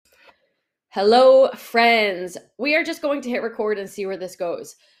Hello, friends. We are just going to hit record and see where this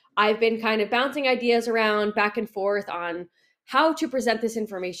goes. I've been kind of bouncing ideas around back and forth on how to present this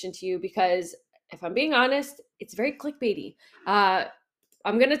information to you because, if I'm being honest, it's very clickbaity. I'm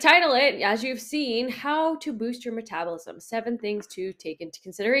going to title it, as you've seen, How to Boost Your Metabolism 7 Things to Take into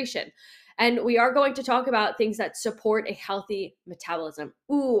Consideration. And we are going to talk about things that support a healthy metabolism.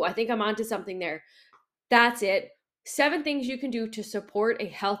 Ooh, I think I'm onto something there. That's it. 7 things you can do to support a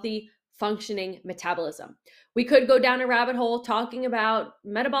healthy, functioning metabolism. We could go down a rabbit hole talking about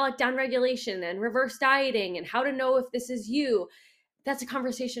metabolic downregulation and reverse dieting and how to know if this is you. That's a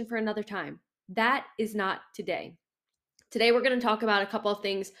conversation for another time. That is not today. Today, we're going to talk about a couple of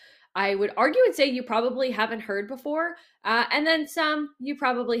things I would argue and say you probably haven't heard before, and then some you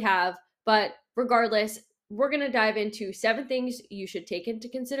probably have. But regardless, we're going to dive into 7 things you should take into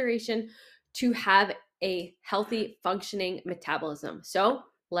consideration to have a healthy, functioning metabolism. So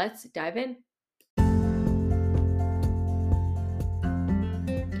let's dive in.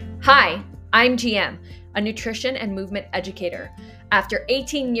 Hi, I'm GM, a nutrition and movement educator. After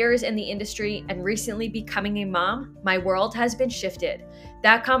 18 years in the industry and recently becoming a mom, my world has been shifted.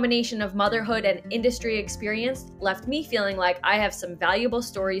 That combination of motherhood and industry experience left me feeling like I have some valuable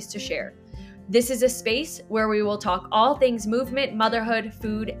stories to share. This is a space where we will talk all things movement, motherhood,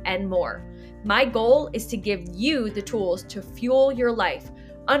 food, and more. My goal is to give you the tools to fuel your life,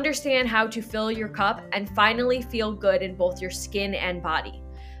 understand how to fill your cup, and finally feel good in both your skin and body.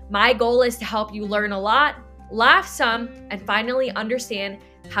 My goal is to help you learn a lot, laugh some, and finally understand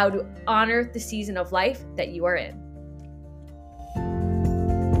how to honor the season of life that you are in.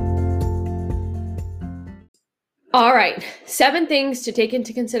 All right, 7 things to take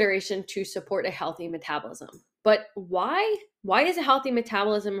into consideration to support a healthy metabolism. But why? Why is a healthy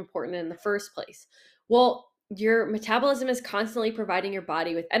metabolism important in the first place? Well, your metabolism is constantly providing your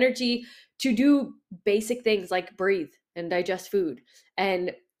body with energy to do basic things like breathe and digest food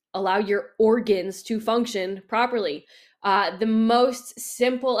and allow your organs to function properly. The most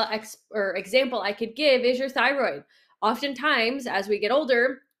simple example I could give is your thyroid. Oftentimes, as we get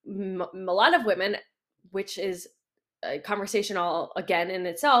older, a lot of women, which is a conversation all again in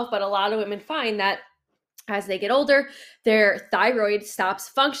itself, but a lot of women find that as they get older, their thyroid stops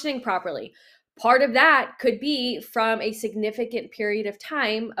functioning properly. Part of that could be from a significant period of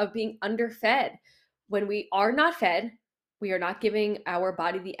time of being underfed. When we are not fed, we are not giving our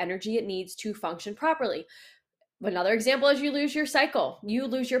body the energy it needs to function properly. Another example is you lose your cycle, you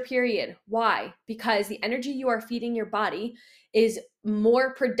lose your period. Why? Because the energy you are feeding your body is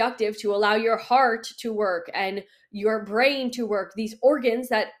more productive to allow your heart to work and your brain to work. These organs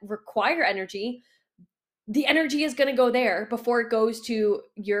that require energy, the energy is going to go there before it goes to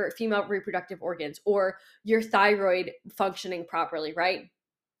your female reproductive organs or your thyroid functioning properly, right?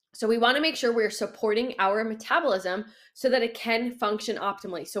 So we want to make sure we're supporting our metabolism so that it can function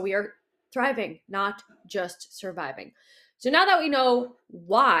optimally. So we are thriving, not just surviving. So now that we know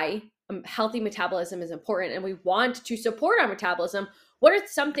why healthy metabolism is important and we want to support our metabolism, what are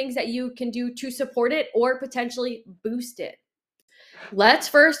some things that you can do to support it or potentially boost it? Let's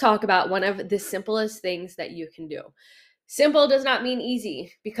first talk about one of the simplest things that you can do. Simple does not mean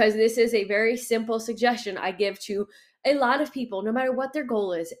easy, because this is a very simple suggestion I give to a lot of people, no matter what their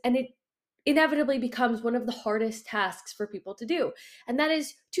goal is. And it inevitably becomes one of the hardest tasks for people to do. And that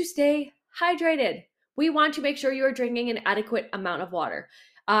is to stay hydrated. We want to make sure you are drinking an adequate amount of water.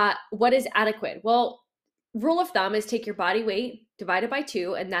 What is adequate? Well, rule of thumb is take your body weight, divide it by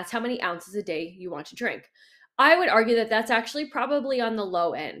 2, and that's how many ounces a day you want to drink. I would argue that that's actually probably on the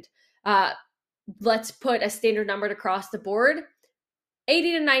low end. Let's put a standard number across the board,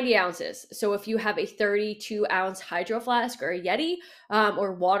 80 to 90 ounces. So if you have a 32-ounce hydro flask or a Yeti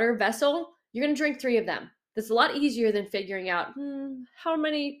or water vessel, you're going to drink 3 of them. That's a lot easier than figuring out how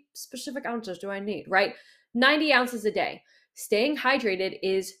many specific ounces do I need, right? 90 ounces a day. Staying hydrated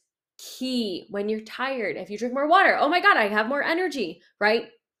is key when you're tired. If you drink more water, oh my God, I have more energy, right?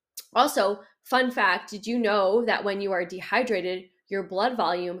 Also, fun fact, did you know that when you are dehydrated, your blood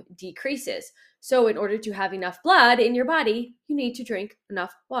volume decreases? So in order to have enough blood in your body, you need to drink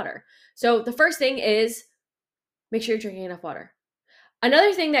enough water. So the first thing is make sure you're drinking enough water.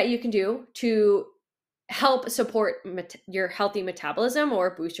 Another thing that you can do to help support your healthy metabolism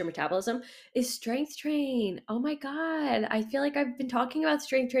or boost your metabolism is strength train. Oh my God, I feel like I've been talking about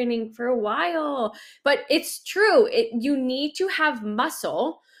strength training for a while, but it's true. You need to have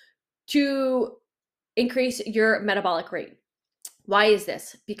muscle to increase your metabolic rate. Why is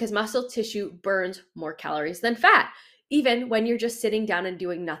this? Because muscle tissue burns more calories than fat, even when you're just sitting down and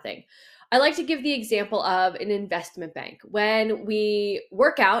doing nothing. I like to give the example of an investment bank. When we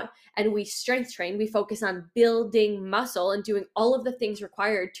work out and we strength train, we focus on building muscle and doing all of the things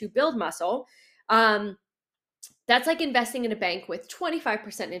required to build muscle. That's like investing in a bank with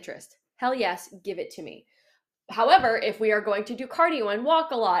 25% interest. Hell yes, give it to me. However, if we are going to do cardio and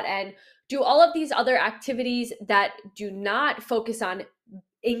walk a lot and do all of these other activities that do not focus on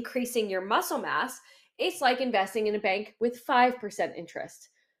increasing your muscle mass, it's like investing in a bank with 5% interest,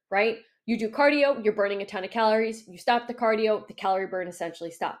 right? You do cardio, you're burning a ton of calories. You stop the cardio, the calorie burn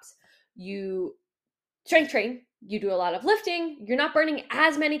essentially stops. You strength train, you do a lot of lifting, you're not burning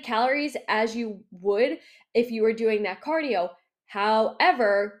as many calories as you would if you were doing that cardio.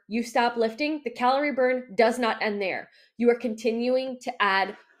 However, you stop lifting, the calorie burn does not end there. You are continuing to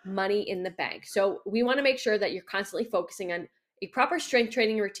add money in the bank. So we want to make sure that you're constantly focusing on a proper strength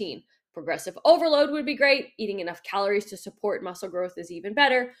training routine. Progressive overload would be great. Eating enough calories to support muscle growth is even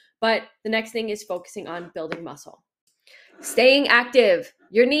better. But the next thing is focusing on building muscle. Staying active,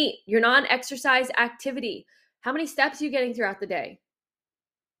 your NEAT, your non-exercise activity. How many steps are you getting throughout the day?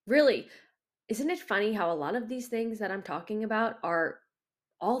 Really, isn't it funny how a lot of these things that I'm talking about are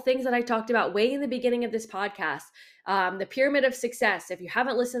all things that I talked about way in the beginning of this podcast? The pyramid of success. If you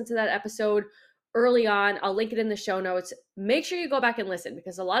haven't listened to that episode early on, I'll link it in the show notes. Make sure you go back and listen,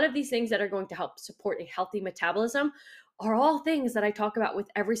 because a lot of these things that are going to help support a healthy metabolism are all things that I talk about with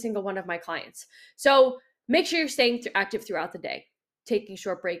every single one of my clients. So make sure you're staying active throughout the day, taking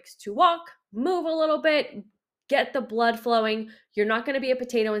short breaks to walk, move a little bit, get the blood flowing. You're not going to be a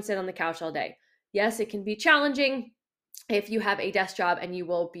potato and sit on the couch all day. Yes, it can be challenging if you have a desk job, and you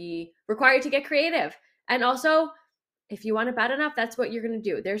will be required to get creative. And also, if you want it bad enough, that's what you're going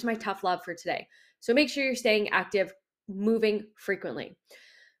to do. There's my tough love for today. So make sure you're staying active, moving frequently.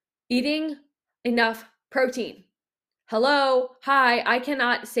 Eating enough protein. Hello, hi, I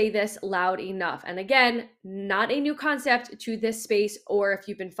cannot say this loud enough. And again, not a new concept to this space, or if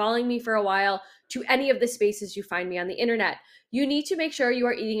you've been following me for a while, to any of the spaces you find me on the internet. You need to make sure you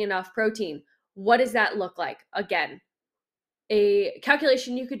are eating enough protein. What does that look like? Again, a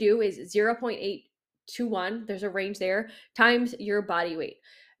calculation you could do is 0.821, there's a range there, times your body weight.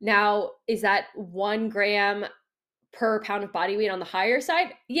 Now, is that 1 gram per pound of body weight on the higher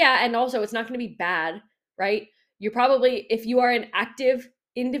side? Yeah, and also it's not going to be bad, right? You're probably, if you are an active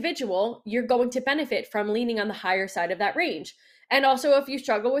individual, you're going to benefit from leaning on the higher side of that range. And also, if you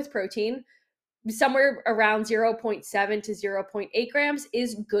struggle with protein, somewhere around 0.7 to 0.8 grams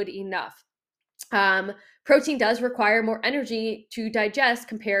is good enough. Protein does require more energy to digest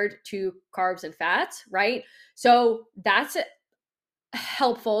compared to carbs and fats, right? So that's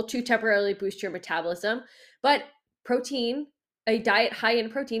helpful to temporarily boost your metabolism. But protein, a diet high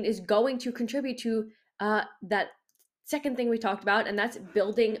in protein, is going to contribute to that second thing we talked about, and that's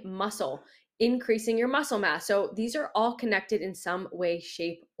building muscle, increasing your muscle mass. So these are all connected in some way,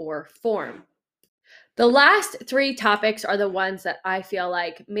 shape, or form. The last 3 topics are the ones that I feel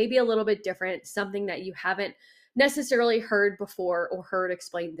like maybe a little bit different, something that you haven't necessarily heard before or heard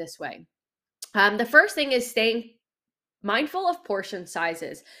explained this way. The first thing is staying mindful of portion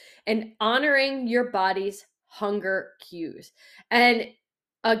sizes and honoring your body's hunger cues. And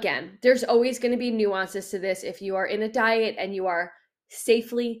again, there's always going to be nuances to this. If you are in a diet and you are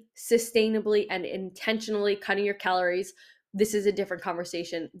safely, sustainably, and intentionally cutting your calories, this is a different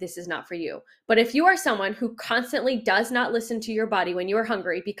conversation. This is not for you. But if you are someone who constantly does not listen to your body when you are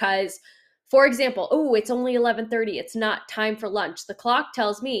hungry because, for example, oh, it's only 11:30, it's not time for lunch. The clock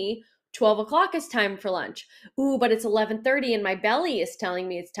tells me 12 o'clock is time for lunch. Ooh, but it's 11:30 and my belly is telling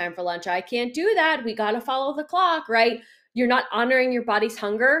me it's time for lunch. I can't do that. We got to follow the clock, right? You're not honoring your body's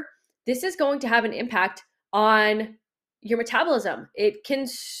hunger. This is going to have an impact on your metabolism. It can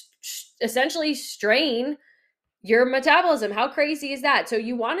essentially strain your metabolism. How crazy is that? So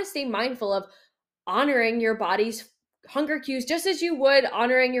you want to stay mindful of honoring your body's hunger cues, just as you would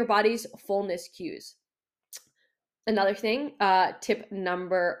honoring your body's fullness cues. Another thing, tip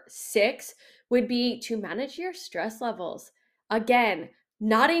number 6 would be to manage your stress levels. Again,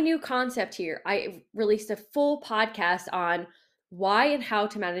 not a new concept here. I released a full podcast on why and how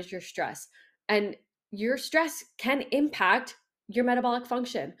to manage your stress. And your stress can impact your metabolic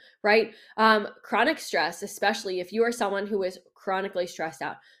function, right? Chronic stress, especially if you are someone who is chronically stressed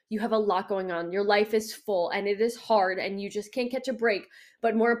out, you have a lot going on. Your life is full and it is hard and you just can't catch a break.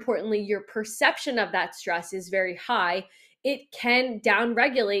 But more importantly, your perception of that stress is very high. It can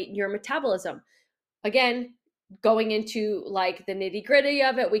downregulate your metabolism. Again, going into like the nitty gritty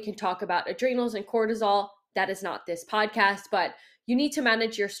of it, we can talk about adrenals and cortisol. That is not this podcast, but you need to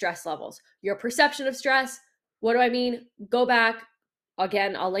manage your stress levels, your perception of stress. What do I mean? Go back,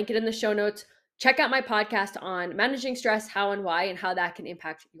 Again, I'll link it in the show notes. Check out my podcast on managing stress, how and why, and how that can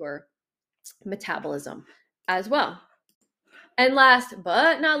impact your metabolism as well. And last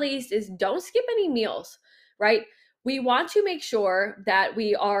but not least is don't skip any meals, right? We want to make sure that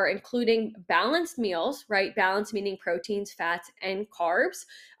we are including balanced meals, right? Balance meaning proteins, fats, and carbs,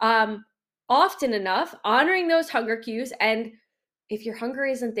 often enough, honoring those hunger cues. And if your hunger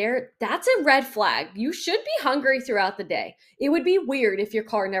isn't there, that's a red flag. You should be hungry throughout the day. It would be weird if your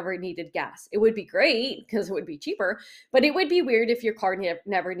car never needed gas. It would be great because it would be cheaper, but it would be weird if your car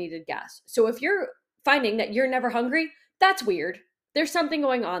never needed gas. So if you're finding that you're never hungry, that's weird. There's something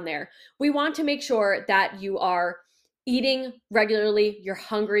going on there. We want to make sure that you are eating regularly, you're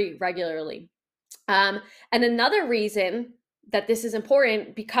hungry regularly. And another reason that this is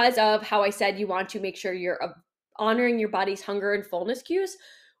important, because of how I said you want to make sure you're honoring your body's hunger and fullness cues,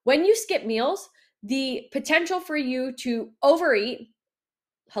 when you skip meals, the potential for you to overeat,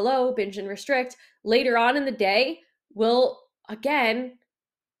 binge and restrict, later on in the day will again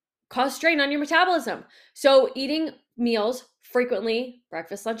cause strain on your metabolism. So eating meals frequently,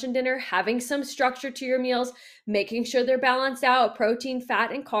 breakfast, lunch, and dinner, having some structure to your meals, making sure they're balanced out, protein,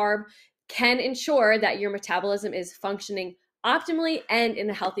 fat, and carb, can ensure that your metabolism is functioning optimally and in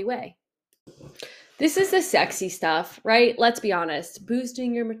a healthy way. This is the sexy stuff, right? Let's be honest.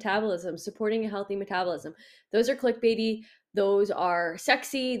 Boosting your metabolism, supporting a healthy metabolism. Those are clickbaity. Those are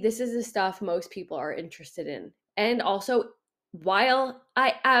sexy. This is the stuff most people are interested in. And also, while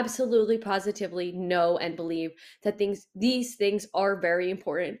I absolutely positively know and believe that these things are very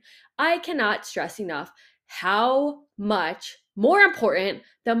important, I cannot stress enough how much more important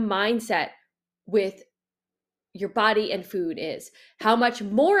the mindset with your body and food is, how much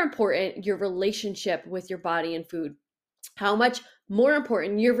more important your relationship with your body and food, how much more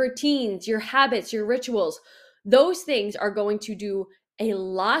important your routines, your habits, your rituals. Those things are going to do a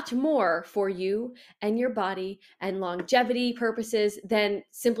lot more for you and your body and longevity purposes than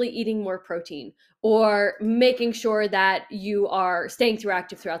simply eating more protein or making sure that you are staying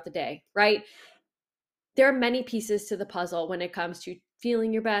active throughout the day, right? There are many pieces to the puzzle when it comes to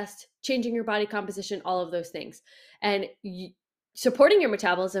feeling your best, changing your body composition, all of those things. And supporting your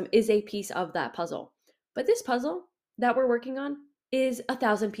metabolism is a piece of that puzzle. But this puzzle that we're working on is a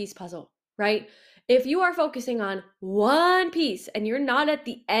 1,000-piece puzzle, right? If you are focusing on one piece and you're not at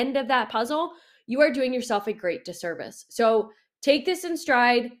the end of that puzzle, you are doing yourself a great disservice. So take this in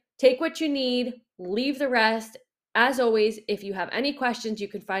stride, take what you need, leave the rest. As always, if you have any questions, you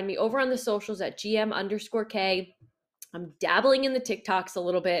can find me over on the socials at GM_K. I'm dabbling in the TikToks a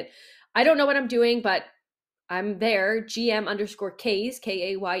little bit. I don't know what I'm doing, but I'm there, GM_Kays,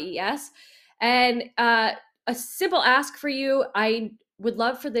 Kayes. And a simple ask for you, I would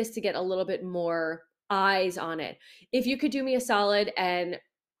love for this to get a little bit more eyes on it. If you could do me a solid and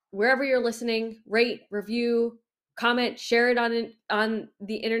wherever you're listening, rate, review, comment, share it on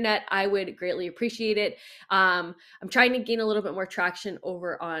the internet, I would greatly appreciate it. I'm trying to gain a little bit more traction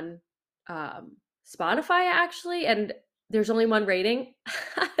over on Spotify, actually, and there's only one rating.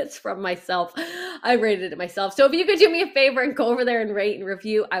 It's from myself. I rated it myself. So if you could do me a favor and go over there and rate and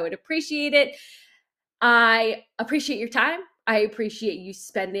review, I would appreciate it. I appreciate your time. I appreciate you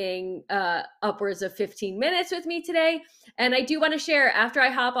spending upwards of 15 minutes with me today. And I do want to share, after I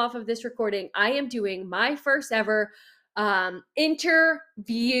hop off of this recording, I am doing my first ever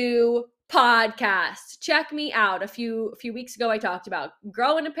interview podcast. Check me out. A few weeks ago, I talked about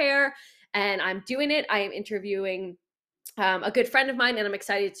growing a pair, and I'm doing it. I am interviewing a good friend of mine, and I'm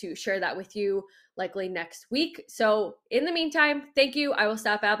excited to share that with you likely next week. So in the meantime, thank you. I will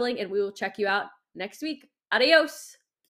stop babbling, and we will check you out next week. Adios.